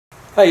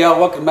Hey y'all,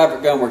 welcome to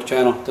Maverick Gunworks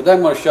channel. Today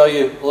I'm going to show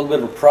you a little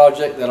bit of a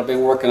project that I've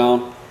been working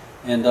on.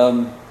 And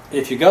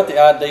if you got the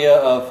idea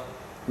of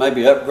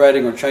maybe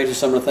upgrading or changing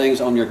some of the things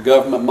on your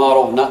government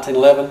model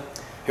 1911,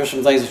 here's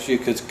some things that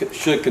you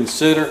should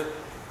consider.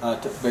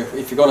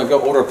 If you're going to go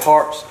order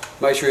parts,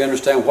 make sure you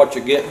understand what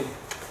you're getting,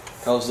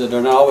 because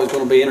they're not always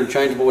going to be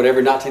interchangeable with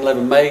every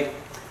 1911 made.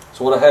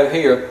 So what I have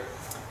here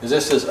is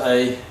this is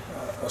a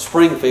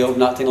Springfield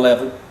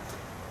 1911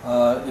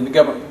 in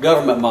the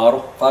government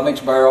model,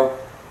 5-inch barrel,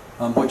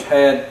 which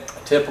had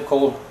a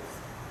typical,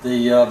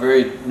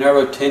 very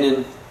narrow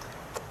tenon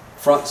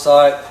front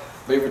sight,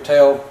 beaver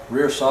tail,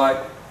 rear sight.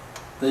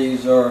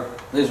 These are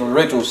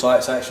original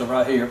sights actually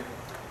right here.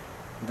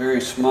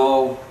 Very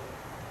small,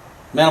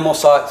 minimal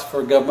sights for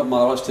a government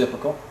model, it's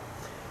typical.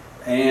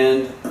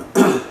 And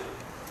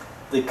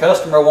the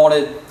customer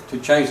wanted to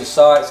change the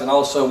sights and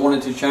also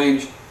wanted to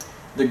change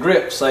the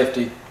grip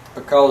safety,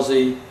 because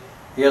he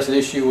has an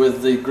issue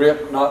with the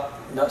grip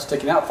not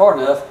sticking out far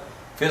enough.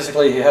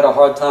 Physically, he had a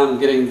hard time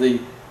getting the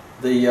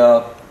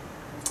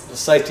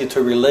safety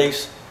to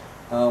release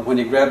when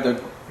he grabbed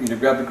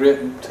the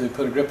grip to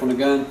put a grip on the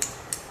gun.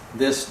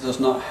 This does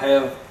not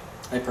have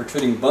a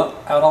protruding bump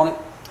out on it,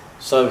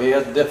 so he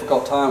has a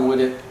difficult time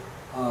with it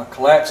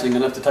collapsing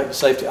enough to take the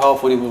safety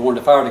off when he was wanting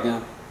to fire the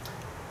gun.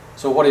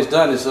 So what he's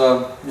done is,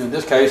 in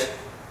this case,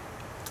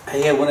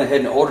 he had went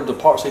ahead and ordered the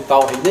parts he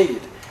thought he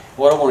needed.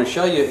 What I want to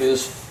show you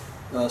is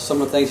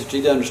some of the things that you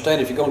need to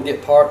understand if you're going to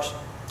get parts,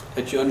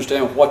 that you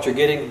understand what you're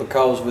getting,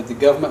 because with the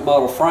government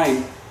model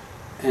frame,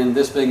 and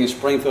this being in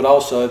Springfield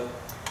also,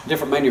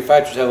 different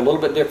manufacturers have a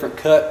little bit different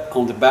cut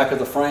on the back of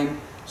the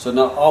frame, so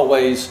not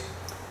always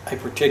a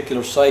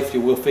particular safety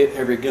will fit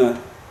every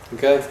gun.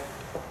 Okay,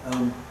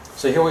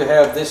 so here we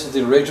have, this is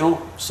the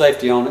original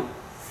safety on it,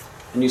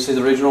 and you see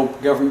the original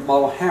government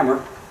model hammer.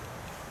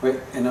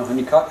 When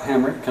you cock the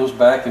hammer, it comes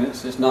back and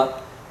does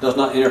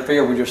not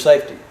interfere with your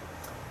safety.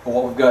 But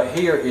what we've got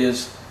here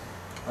is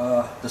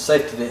the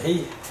safety that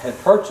he had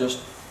purchased,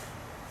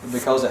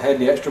 because it had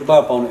the extra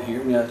bump on it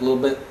here. And a little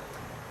bit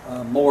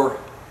more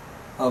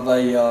of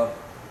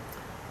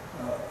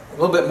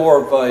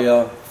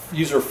a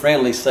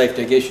user-friendly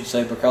safety, I guess you'd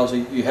say, because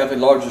you have a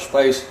larger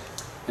space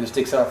and it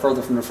sticks out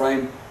further from the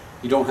frame.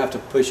 You don't have to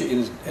push it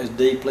in as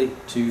deeply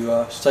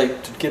to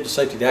get the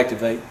safety to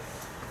activate.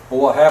 But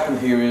what happened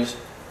here is,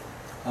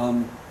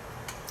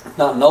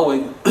 not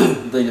knowing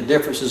the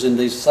differences in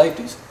these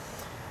safeties,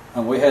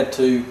 we had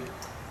to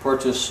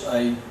purchase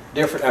a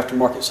different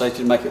aftermarket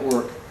safety to make it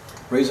work.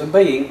 Reason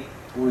being,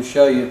 I want to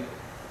show you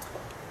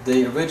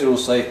the original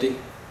safety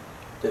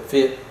that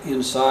fit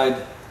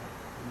inside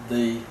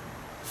the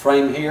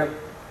frame here,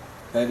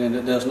 okay, and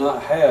it does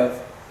not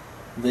have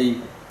the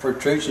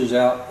protrusions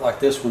out like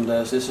this one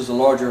does. This is a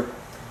larger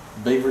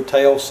beaver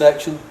tail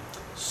section,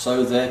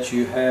 so that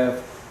you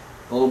have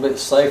a little bit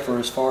safer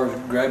as far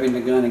as grabbing the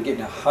gun and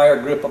getting a higher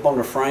grip up on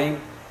the frame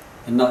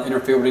and not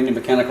interfere with any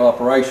mechanical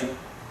operation.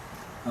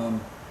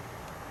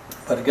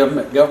 But a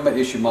government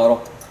issue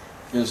model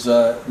is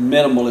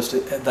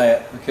minimalist at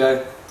that.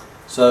 Okay,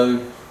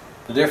 so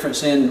the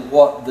difference in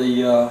what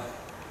the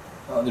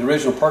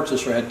original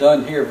purchaser had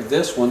done here with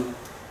this one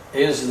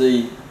is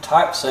the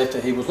type safety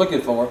he was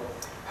looking for.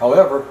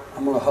 However,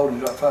 I'm going to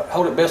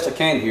hold it best I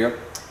can here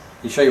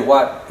and show you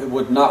why it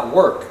would not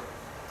work.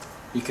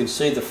 You can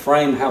see the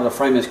frame, how the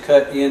frame is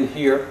cut in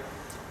here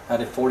at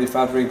a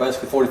 45-degree,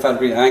 basically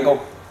 45-degree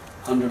angle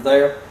under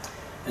there,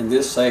 and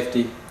this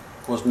safety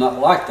was not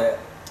like that.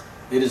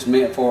 It is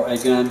meant for a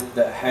gun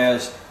that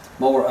has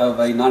more of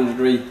a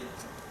 90-degree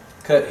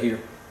cut here.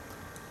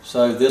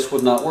 So this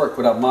would not work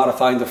without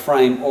modifying the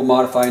frame or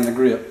modifying the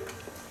grip.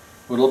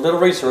 With a little bit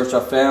of research, I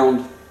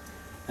found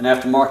an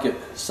aftermarket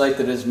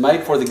safety that is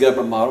made for the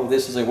government model.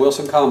 This is a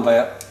Wilson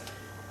Combat,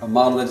 a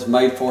model that is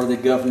made for the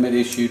government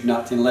issued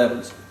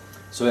 1911s.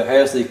 So it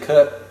has the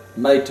cut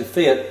made to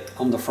fit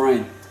on the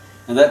frame.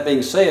 And that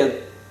being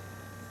said,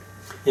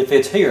 it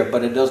fits here,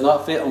 but it does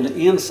not fit on the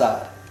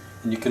inside.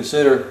 And you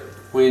consider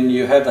when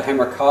you have the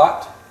hammer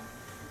cocked,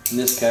 in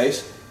this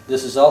case,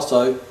 this is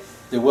also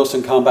the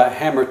Wilson Combat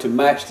hammer to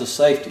match the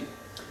safety.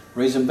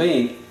 Reason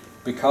being,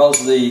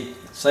 because the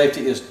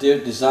safety is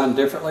designed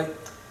differently,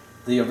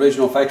 the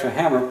original factory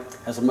hammer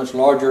has a much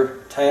larger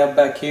tab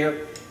back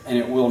here, and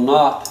it will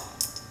not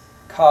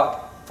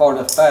cock far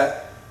enough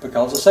back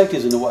because the safety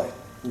is in the way.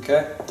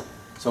 Okay,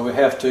 so we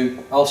have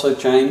to also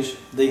change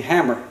the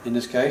hammer in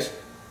this case.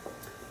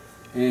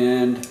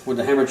 And with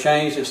the hammer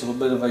changed, it's a little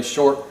bit of a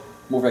short,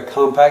 more of a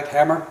compact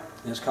hammer.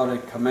 It's called a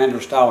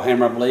commander style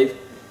hammer, I believe.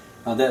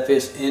 That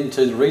fits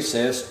into the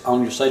recess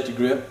on your safety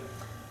grip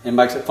and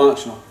makes it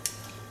functional.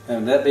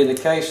 And that being the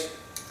case,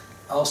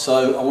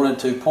 also I wanted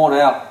to point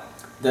out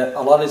that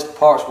a lot of these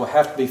parts will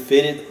have to be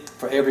fitted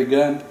for every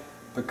gun,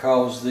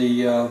 because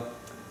the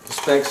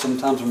specs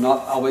sometimes are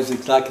not always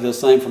exactly the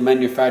same from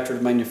manufacturer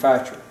to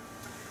manufacturer.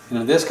 And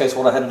in this case,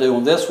 what I had to do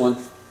on this one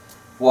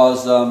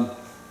was I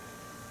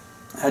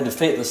had to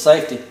fit the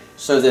safety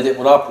so that it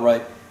would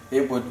operate.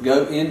 It would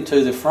go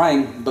into the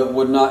frame, but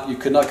you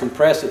could not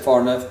compress it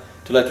far enough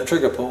to let the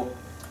trigger pull.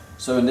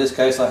 So in this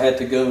case, I had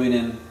to go in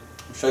and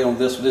show you on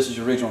this one. This is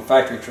your original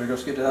factory trigger.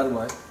 Let's get that out of the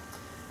way.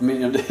 I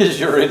mean, this is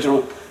your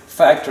original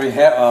factory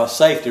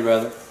safety,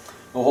 rather.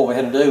 But what we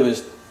had to do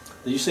is,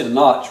 you see the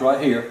notch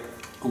right here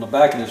on the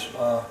back of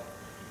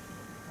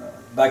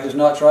this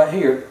notch right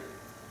here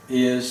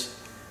is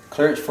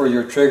clearance for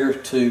your trigger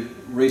to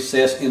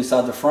recess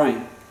inside the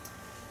frame.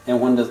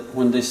 And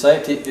when the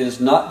safety is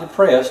not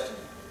depressed,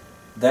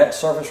 that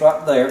surface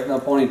right there that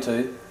I'm pointing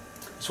to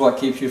is what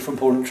keeps you from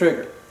pulling the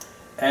trigger.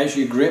 As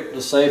you grip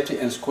the safety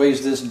and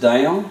squeeze this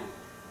down,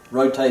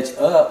 rotates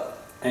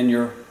up, and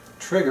your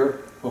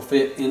trigger will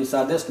fit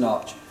inside this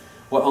notch.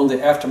 Well, on the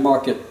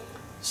aftermarket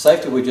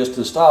safety we just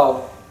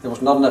installed, there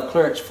was not enough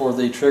clearance for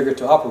the trigger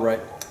to operate.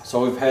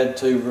 So we've had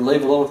to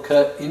relieve a little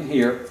cut in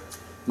here,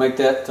 make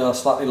that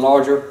slightly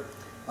larger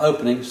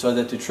opening so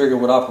that the trigger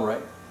would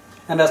operate.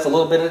 And that's a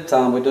little bit at a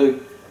time. We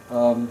do,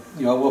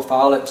 we'll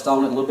file it and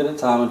stone it a little bit at a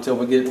time until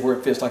we get it where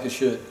it fits like it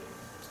should.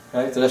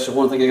 Okay, so that's just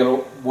one thing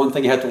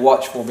you have to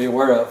watch for, be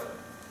aware of.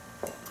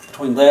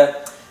 Between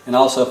that and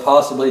also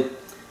possibly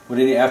with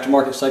any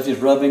aftermarket safeties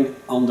rubbing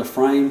on the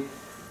frame,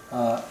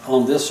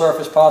 on this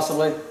surface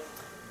possibly,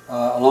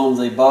 along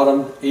the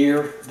bottom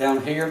ear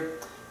down here,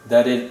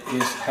 that it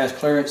has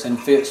clearance and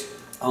fits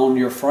on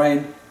your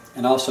frame,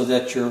 and also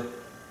that your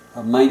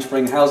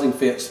mainspring housing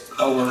fits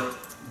over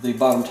the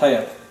bottom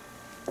tab.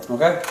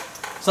 Okay?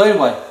 So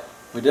anyway,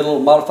 we did a little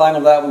modifying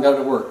on that one, got it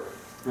to work.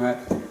 Alright,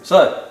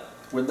 so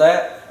with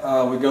that,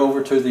 we go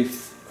over to the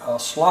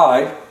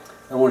slide.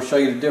 I want to show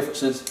you the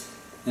differences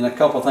in a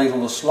couple of things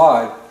on the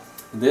slide.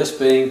 This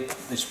being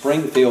a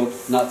Springfield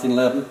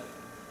 1911.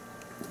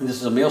 And this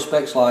is a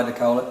mil-spec slide, they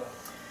call it.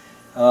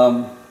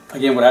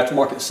 Again, with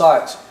aftermarket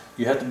sights,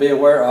 you have to be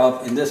aware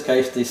of, in this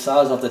case, the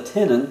size of the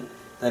tenon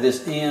that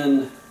is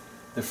in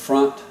the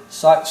front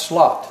sight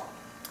slot.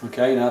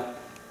 Okay, now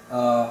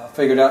I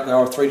figured out there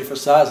are 3 different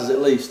sizes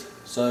at least.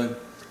 So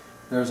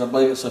there's, I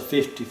believe it's a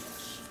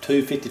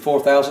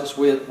 54 thousandths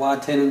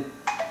wide tenon,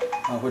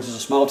 which is a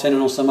small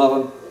tenon on some of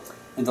them,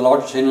 and the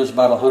larger tenon is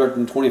about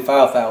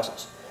 125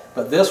 thousandths.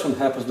 But this one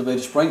happens to be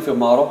the Springfield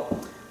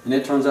model, and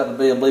it turns out to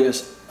be, I believe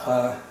it's,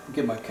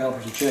 get my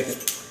calipers and check it.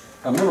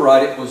 If I remember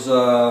right, it was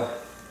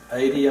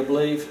 80, I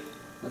believe.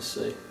 Let's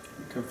see,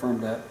 confirm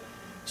that.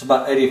 It's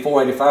about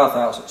 84, 85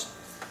 thousandths.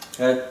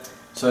 Okay,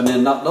 so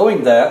then not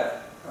knowing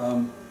that,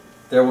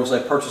 there was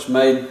a purchase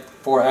made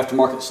for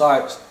aftermarket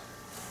sights,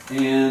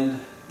 and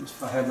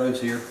if I have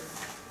those here,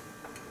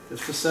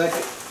 just a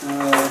second. Do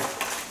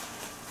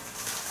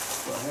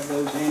I have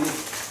those handy?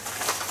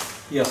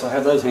 Yes, I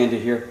have those handy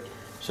here.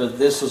 So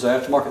this was an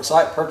aftermarket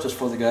sight purchase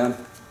for the gun.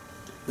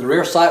 The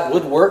rear sight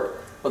would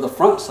work, but the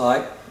front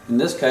sight, in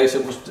this case,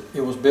 it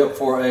was built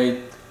for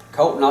a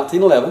Colt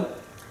 1911,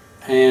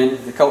 and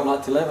the Colt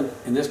 1911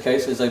 in this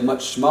case is a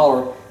much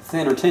smaller,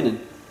 thinner tenon.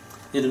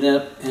 It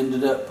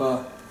ended up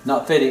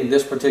not fitting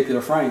this particular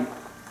frame.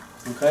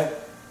 Okay,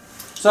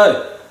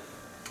 so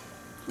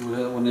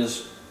when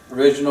this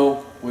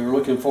original, we were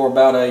looking for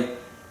about a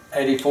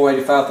 84,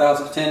 85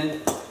 thousandths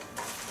tenon,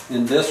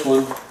 and this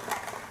one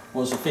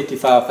was a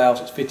 55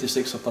 thousandths,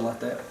 56, something like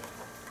that.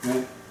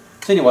 Okay.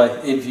 So anyway,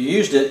 if you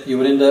used it, you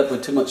would end up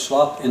with too much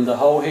slop in the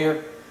hole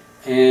here,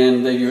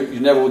 and you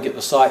never would get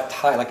the sight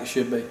tight like it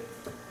should be.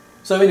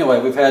 So anyway,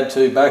 we've had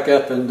to back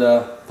up and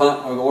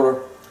punt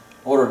or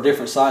order a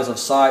different size of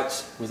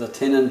sights with a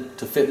tenon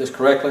to fit this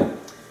correctly.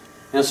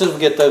 And as soon as we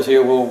get those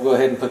here, we'll go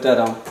ahead and put that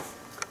on.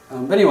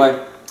 But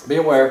anyway, be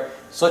aware,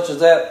 such as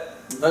that,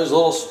 those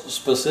little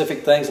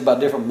specific things about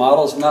different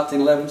models of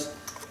 1911s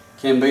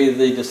can be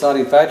the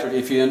deciding factor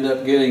if you end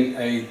up getting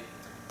a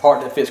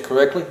part that fits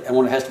correctly and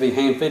one that has to be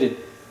hand fitted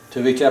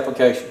to each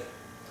application.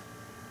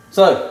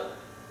 So,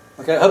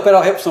 okay, I hope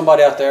that'll help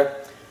somebody out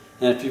there.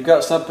 And if you've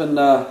got something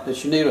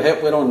that you need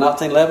help with on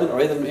 1911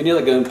 or either any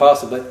other gun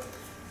possibly,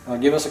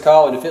 give us a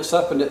call. And if it's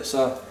something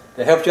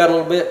that helps you out a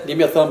little bit, give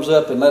me a thumbs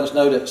up and let us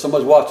know that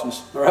somebody's watching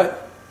us. All right?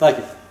 Thank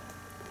you.